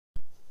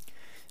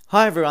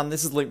Hi everyone,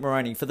 this is Luke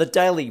Moroney for the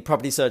Daily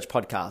Property Search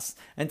Podcast.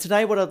 And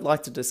today what I'd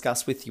like to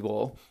discuss with you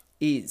all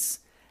is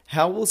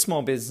how will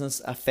small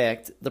business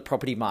affect the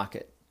property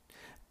market?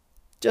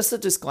 Just a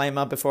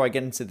disclaimer before I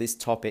get into this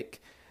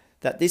topic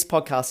that this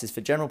podcast is for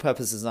general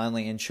purposes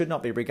only and should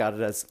not be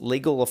regarded as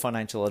legal or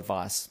financial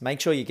advice. Make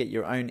sure you get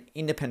your own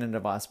independent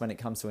advice when it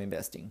comes to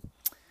investing.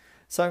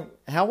 So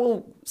how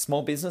will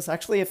small business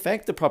actually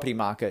affect the property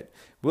market?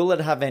 Will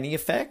it have any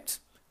effect?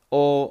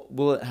 Or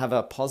will it have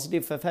a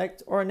positive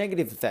effect or a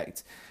negative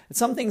effect? It's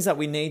some things that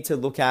we need to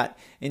look at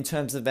in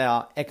terms of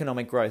our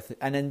economic growth.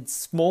 And in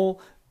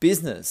small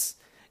business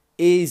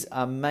is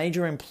a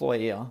major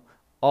employer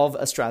of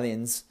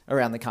Australians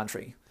around the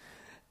country.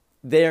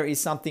 There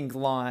is something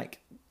like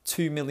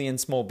 2 million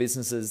small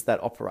businesses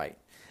that operate.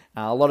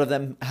 A lot of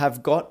them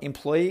have got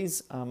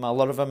employees. A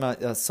lot of them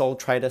are sole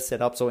trader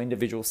setups or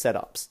individual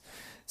setups.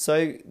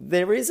 So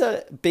there is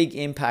a big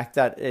impact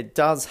that it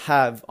does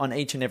have on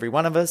each and every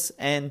one of us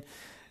and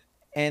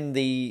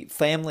the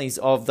families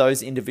of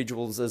those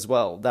individuals as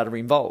well that are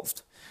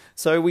involved.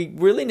 So we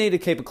really need to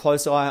keep a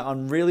close eye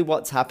on really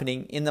what's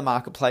happening in the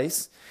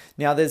marketplace.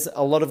 Now, there's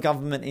a lot of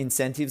government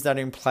incentives that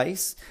are in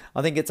place.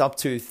 I think it's up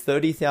to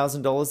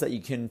 $30,000 that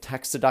you can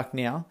tax deduct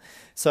now.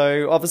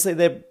 So obviously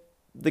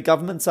the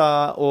governments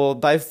are, or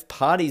both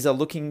parties are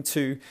looking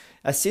to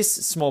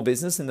assist small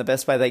business in the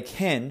best way they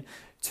can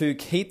to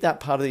keep that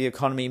part of the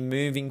economy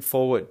moving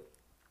forward.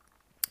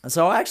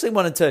 So I actually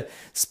wanted to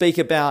speak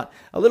about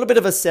a little bit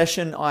of a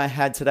session I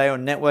had today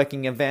on a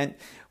networking event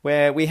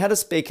where we had a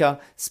speaker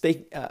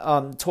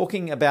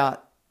talking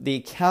about the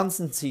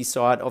accountancy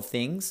side of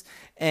things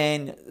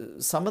and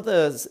some of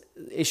the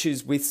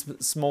issues with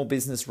small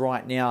business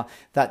right now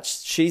that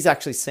she's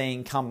actually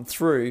seeing come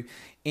through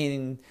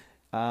in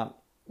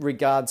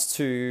regards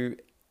to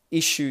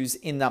issues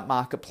in that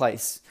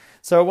marketplace.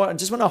 So I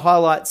just want to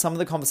highlight some of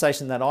the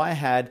conversation that I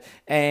had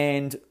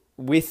and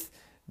with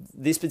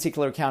this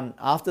particular accountant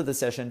after the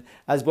session,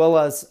 as well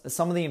as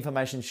some of the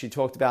information she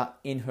talked about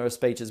in her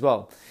speech as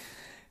well.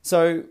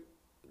 So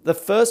the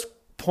first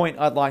point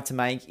I'd like to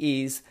make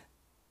is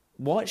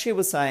what she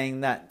was saying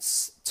that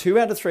 2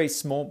 out of 3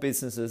 small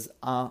businesses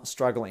are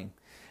struggling.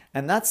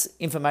 And that's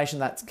information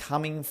that's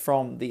coming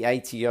from the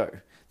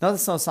ATO. Now,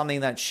 that's not something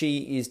that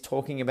she is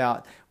talking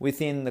about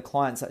within the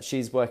clients that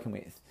she's working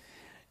with.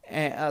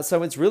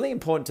 So it's really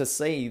important to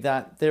see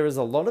that there is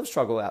a lot of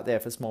struggle out there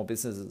for small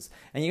businesses.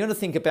 And you're going to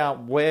think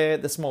about where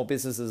the small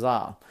businesses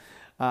are.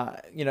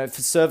 For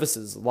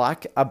services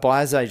like a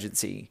buyer's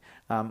agency,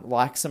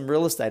 like some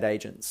real estate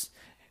agents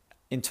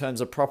in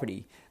terms of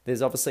property.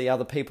 There's obviously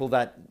other people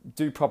that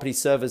do property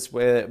service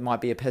where it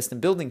might be a pest and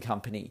building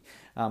company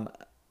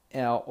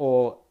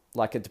or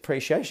like a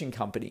depreciation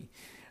company.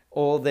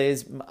 Or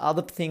there's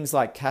other things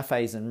like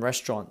cafes and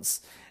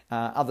restaurants,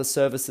 other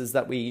services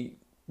that we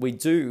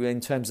do in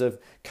terms of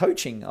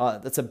coaching.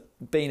 That's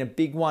been a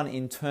big one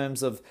in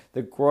terms of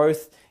the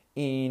growth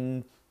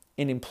in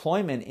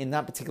employment in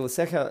that particular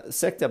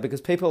sector because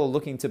people are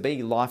looking to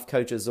be life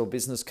coaches or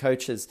business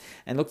coaches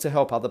and look to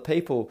help other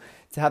people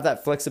to have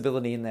that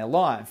flexibility in their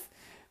life.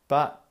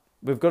 But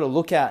we've got to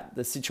look at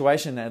the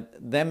situation at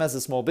them as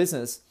a small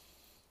business.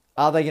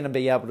 Are they going to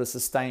be able to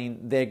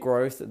sustain their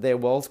growth, their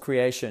wealth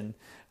creation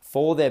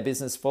for their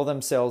business, for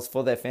themselves,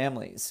 for their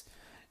families?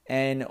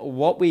 And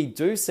what we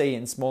do see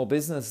in small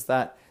business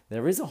that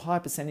there is a high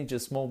percentage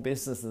of small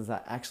businesses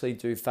that actually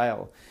do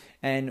fail.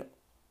 And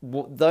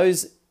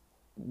those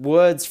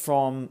words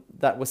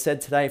that were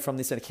said today from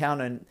this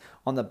accountant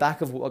on the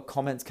back of what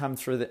comments come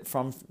through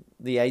from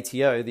the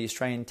ATO, the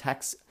Australian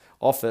Tax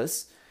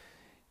Office,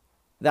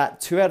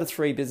 that 2 out of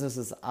 3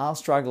 businesses are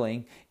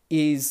struggling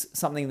is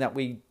something that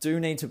we do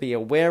need to be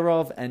aware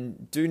of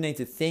and do need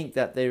to think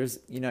that there's,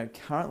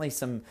 currently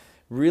some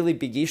really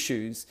big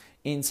issues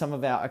in some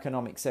of our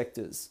economic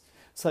sectors.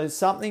 So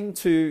something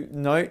to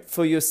note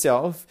for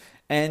yourself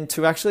and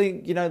to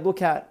actually,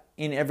 look at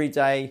in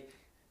everyday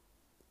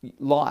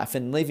life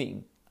and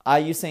living. Are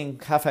you seeing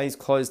cafes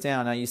close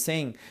down? Are you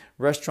seeing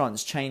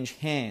restaurants change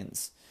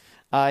hands?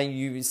 Are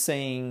you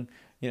seeing,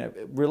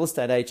 real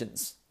estate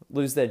agents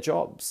lose their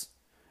jobs?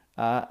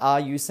 Are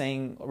you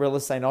seeing real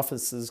estate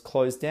offices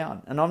close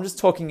down? And I'm just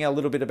talking a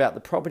little bit about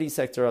the property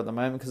sector at the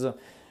moment because I'm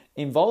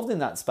involved in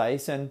that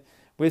space. And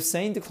we've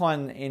seen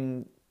decline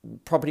in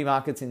property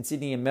markets in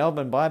Sydney and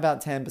Melbourne by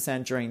about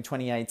 10% during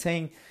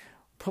 2018.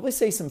 Probably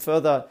see some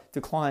further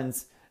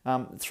declines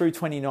through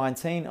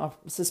 2019. I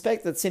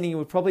suspect that Sydney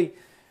would probably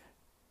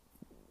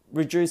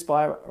reduce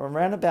by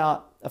around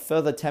about a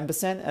further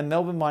 10%, and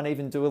Melbourne might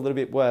even do a little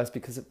bit worse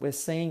because we're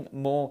seeing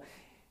more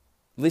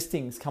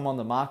listings come on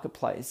the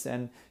marketplace.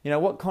 And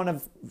what kind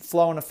of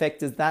flow and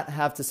effect does that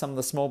have to some of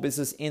the small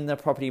business in the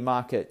property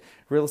market?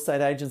 Real estate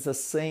agents are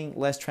seeing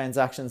less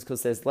transactions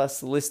because there's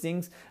less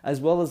listings as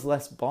well as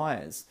less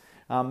buyers.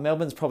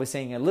 Melbourne's probably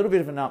seeing a little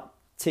bit of an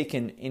uptick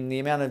in the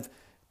amount of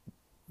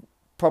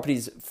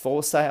properties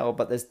for sale,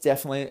 but there's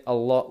definitely a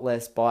lot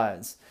less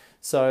buyers.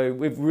 So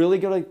we've really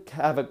got to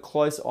have a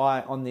close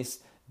eye on this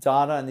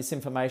data and this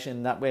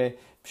information that we're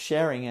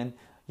sharing. And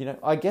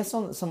I guess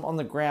on some on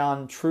the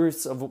ground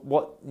truths of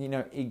what,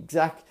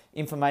 exact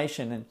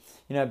information.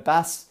 And,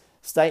 BAS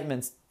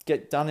statements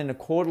get done in a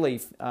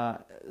quarterly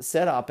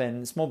setup,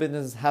 and small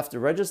businesses have to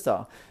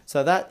register.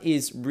 So that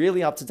is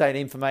really up-to-date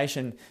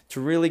information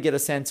to really get a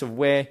sense of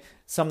where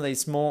some of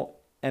these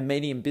small and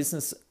medium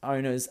business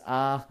owners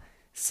are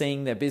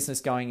seeing their business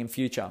going in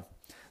future.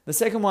 The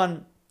second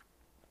one,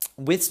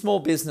 with small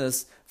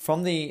business,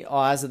 from the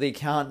eyes of the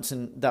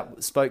accountant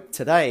that spoke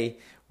today,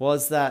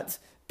 was that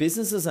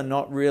businesses are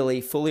not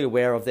really fully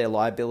aware of their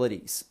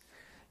liabilities.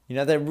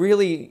 They're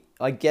really,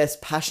 I guess,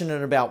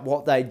 passionate about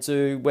what they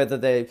do, whether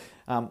they're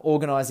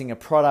organizing a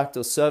product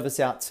or service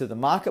out to the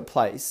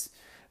marketplace,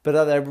 but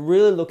are they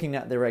really looking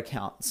at their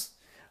accounts?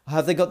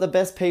 Have they got the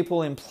best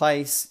people in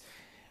place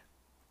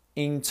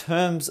in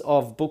terms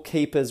of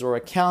bookkeepers or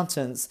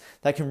accountants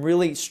that can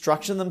really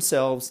structure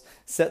themselves,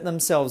 set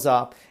themselves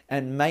up,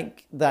 and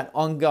make that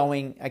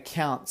ongoing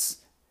accounts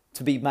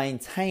to be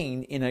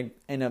maintained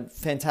in a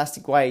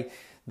fantastic way,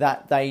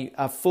 that they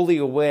are fully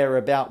aware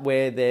about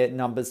where their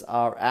numbers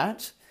are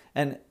at,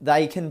 and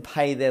they can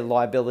pay their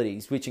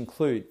liabilities, which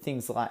include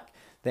things like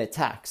their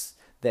tax,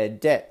 their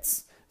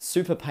debts,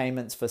 super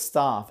payments for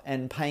staff,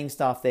 and paying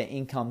staff their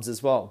incomes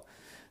as well.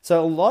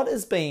 So a lot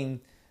has been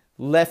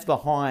left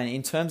behind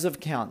in terms of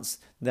accounts.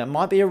 That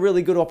might be a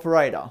really good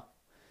operator,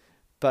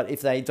 but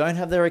if they don't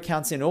have their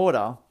accounts in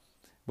order,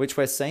 which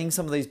we're seeing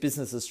some of these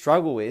businesses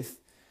struggle with,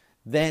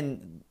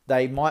 then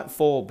they might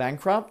fall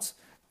bankrupt.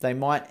 They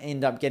might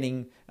end up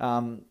getting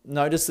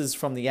notices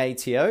from the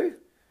ATO,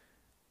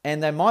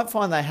 and they might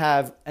find they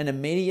have an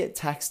immediate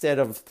tax debt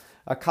of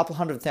a couple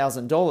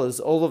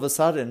 $100,000 all of a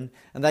sudden,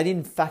 and they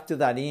didn't factor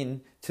that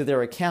in to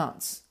their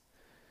accounts.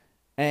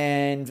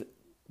 And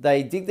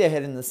they dig their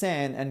head in the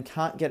sand and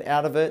can't get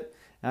out of it,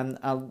 and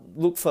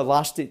look for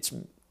last-ditch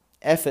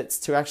efforts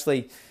to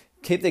actually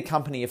keep their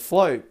company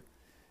afloat.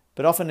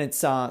 But often it's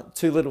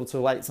too little too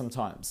late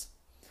sometimes.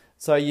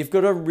 So you've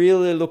got to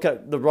really look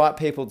at the right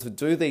people to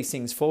do these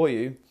things for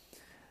you.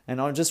 And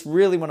I just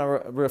really want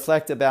to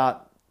reflect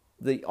about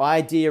the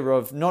idea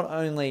of not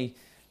only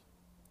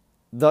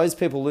those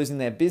people losing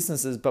their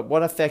businesses, but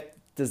what effect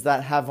does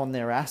that have on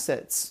their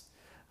assets?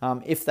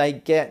 If they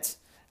get,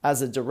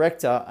 as a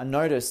director, a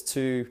notice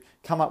to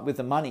come up with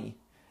the money,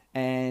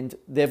 and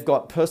they've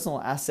got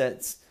personal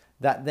assets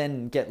that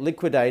then get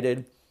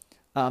liquidated,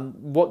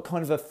 what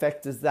kind of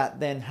effect does that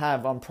then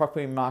have on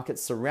property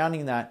markets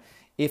surrounding that,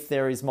 if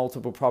there is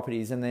multiple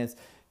properties and there's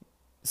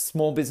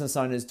small business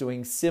owners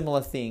doing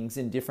similar things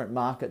in different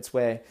markets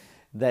where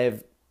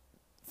they've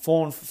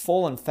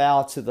fallen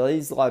foul to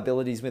these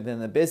liabilities within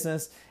the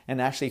business, and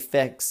actually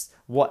affects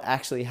what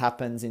actually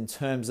happens in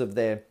terms of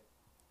their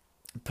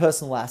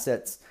personal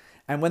assets.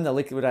 And when the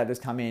liquidators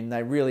come in,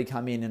 they really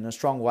come in a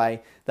strong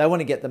way. They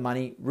want to get the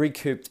money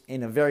recouped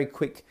in a very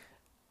quick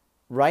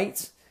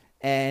rate.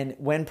 And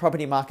when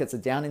property markets are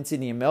down in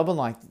Sydney and Melbourne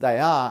like they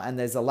are, and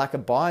there's a lack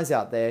of buyers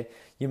out there,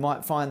 you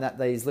might find that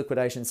these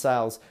liquidation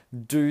sales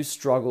do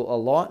struggle a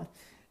lot,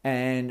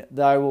 and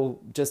they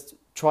will just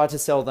try to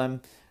sell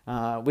them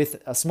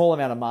with a small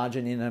amount of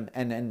margin in them,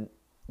 and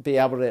be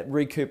able to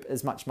recoup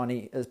as much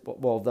money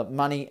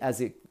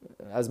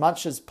as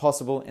much as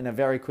possible in a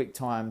very quick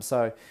time.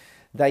 So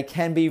they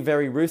can be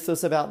very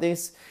ruthless about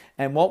this.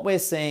 And what we're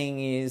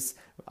seeing is,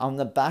 on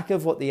the back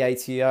of what the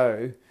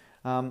ATO,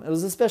 it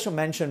was a special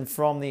mention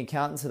from the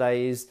accountant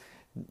today, is,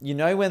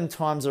 when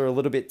times are a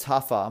little bit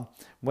tougher,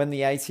 when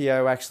the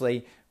ATO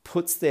actually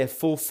puts their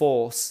full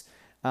force,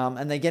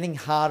 and they're getting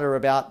harder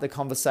about the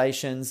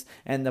conversations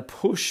and the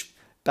push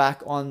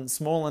back on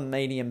small and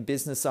medium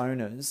business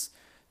owners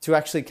to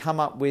actually come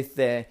up with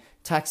their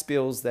tax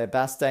bills, their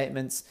BAS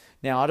statements.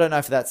 Now, I don't know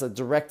if that's a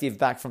directive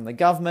back from the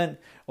government,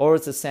 or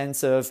it's a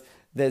sense of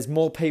there's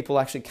more people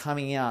actually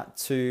coming out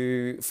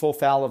to fall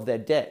foul of their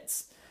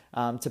debts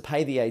to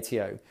pay the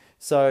ATO.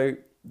 So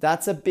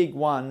that's a big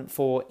one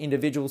for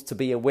individuals to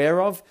be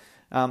aware of.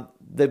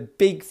 The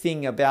big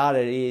thing about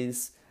it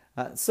is,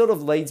 sort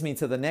of leads me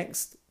to the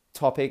next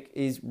topic,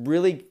 is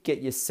really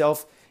get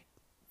yourself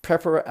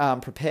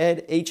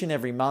prepared each and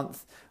every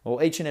month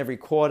or each and every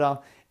quarter,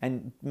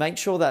 and make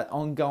sure that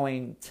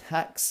ongoing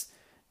tax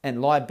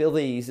and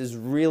liabilities is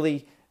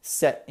really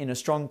set in a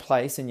strong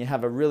place, and you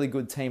have a really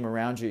good team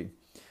around you.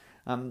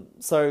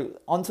 So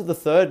on to the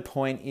third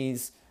point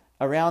is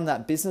around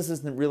that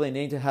businesses really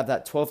need to have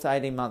that 12 to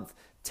 18 month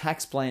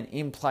tax plan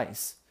in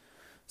place.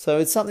 So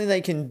it's something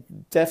they can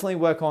definitely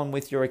work on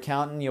with your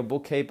accountant, your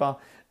bookkeeper,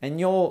 and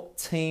your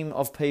team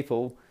of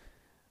people.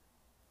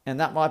 And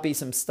that might be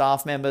some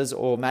staff members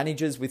or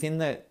managers within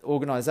the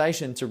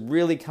organization, to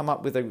really come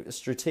up with a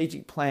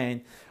strategic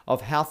plan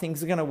of how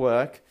things are going to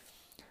work,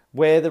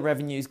 where the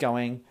revenue is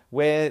going,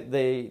 where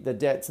the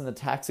debts and the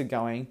tax are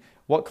going,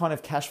 what kind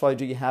of cash flow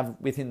do you have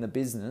within the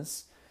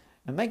business,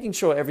 and making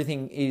sure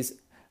everything is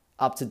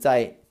up to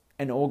date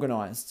and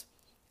organized.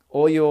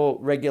 All your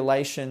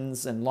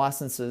regulations and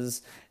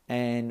licenses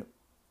and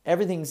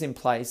everything's in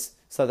place,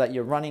 so that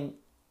you're running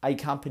a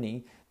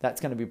company that's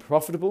going to be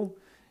profitable,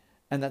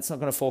 and that's not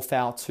going to fall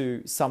foul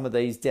to some of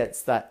these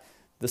debts that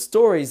the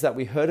stories that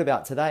we heard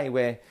about today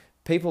where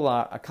people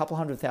are a couple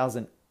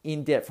 $100,000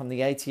 in debt from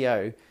the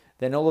ATO,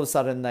 then all of a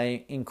sudden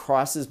they're in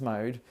crisis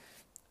mode.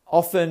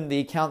 Often the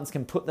accountants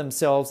can put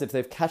themselves, if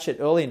they've catch it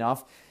early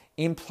enough,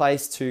 in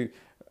place to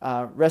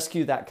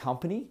rescue that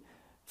company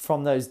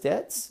from those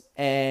debts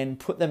and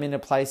put them in a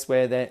place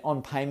where they're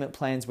on payment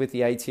plans with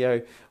the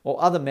ATO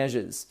or other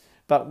measures.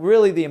 But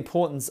really the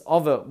importance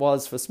of it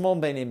was for small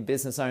and medium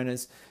business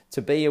owners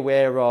to be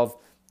aware of,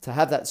 to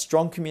have that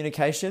strong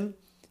communication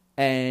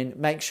and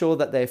make sure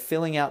that they're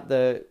filling out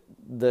the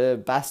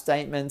BAS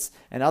statements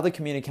and other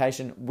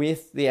communication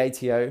with the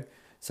ATO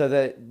so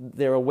that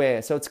they're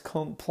aware. So it's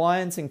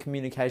compliance and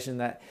communication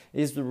that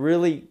is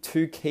really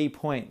two key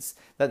points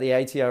that the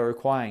ATO are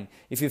requiring.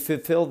 If you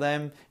fulfill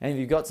them and if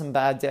you've got some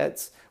bad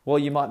debts, well,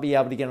 you might be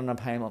able to get on a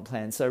payment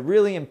plan. So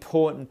really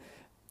important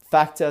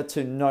factor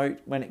to note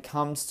when it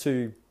comes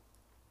to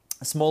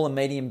small and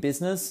medium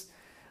business,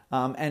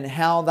 and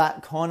how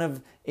that kind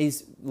of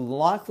is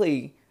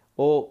likely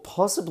or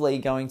possibly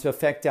going to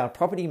affect our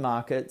property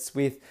markets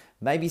with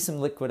maybe some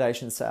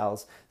liquidation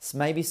sales,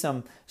 maybe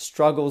some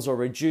struggles or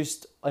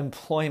reduced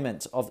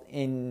employment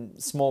in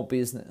small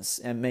business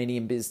and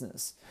medium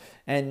business.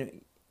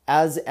 And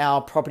as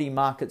our property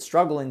markets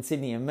struggle in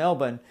Sydney and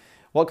Melbourne,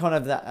 what kind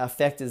of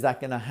effect is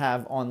that going to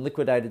have on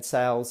liquidated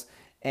sales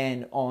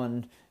and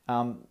on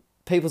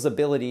people's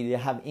ability to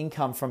have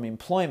income from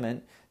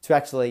employment to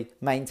actually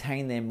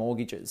maintain their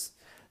mortgages?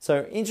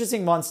 So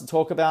interesting ones to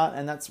talk about,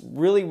 and that's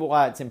really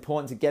why it's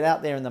important to get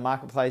out there in the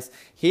marketplace,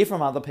 hear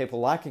from other people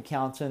like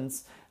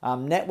accountants,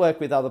 network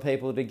with other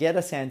people to get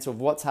a sense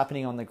of what's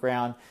happening on the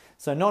ground.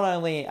 So not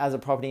only as a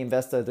property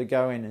investor to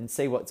go in and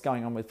see what's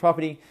going on with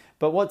property,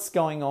 but what's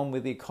going on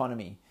with the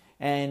economy.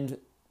 And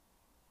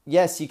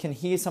yes, you can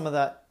hear some of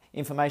that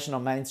information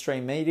on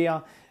mainstream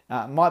media.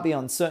 It might be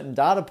on certain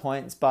data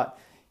points, but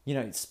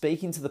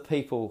speaking to the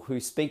people who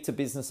speak to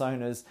business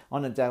owners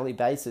on a daily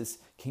basis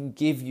can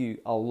give you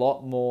a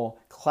lot more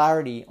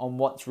clarity on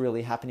what's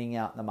really happening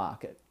out in the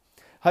market.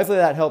 Hopefully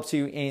that helps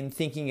you in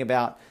thinking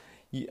about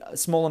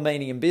small and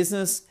medium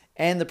business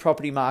and the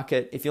property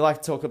market. If you'd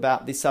like to talk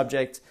about this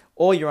subject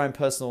or your own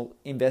personal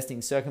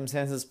investing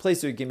circumstances,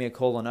 please do give me a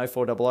call on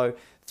 0400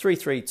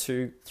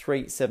 332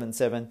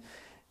 377.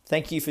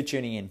 Thank you for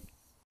tuning in.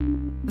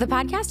 The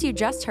podcast you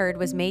just heard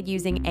was made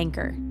using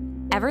Anchor.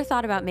 Ever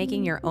thought about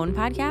making your own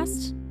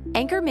podcast?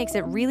 Anchor makes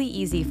it really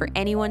easy for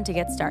anyone to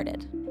get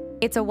started.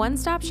 It's a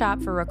one-stop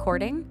shop for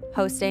recording,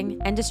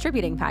 hosting, and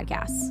distributing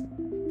podcasts.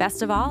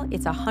 Best of all,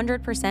 it's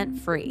 100%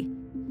 free.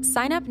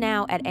 Sign up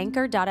now at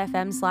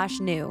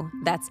anchor.fm/new.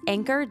 That's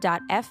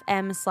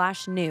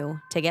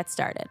anchor.fm/new to get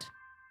started.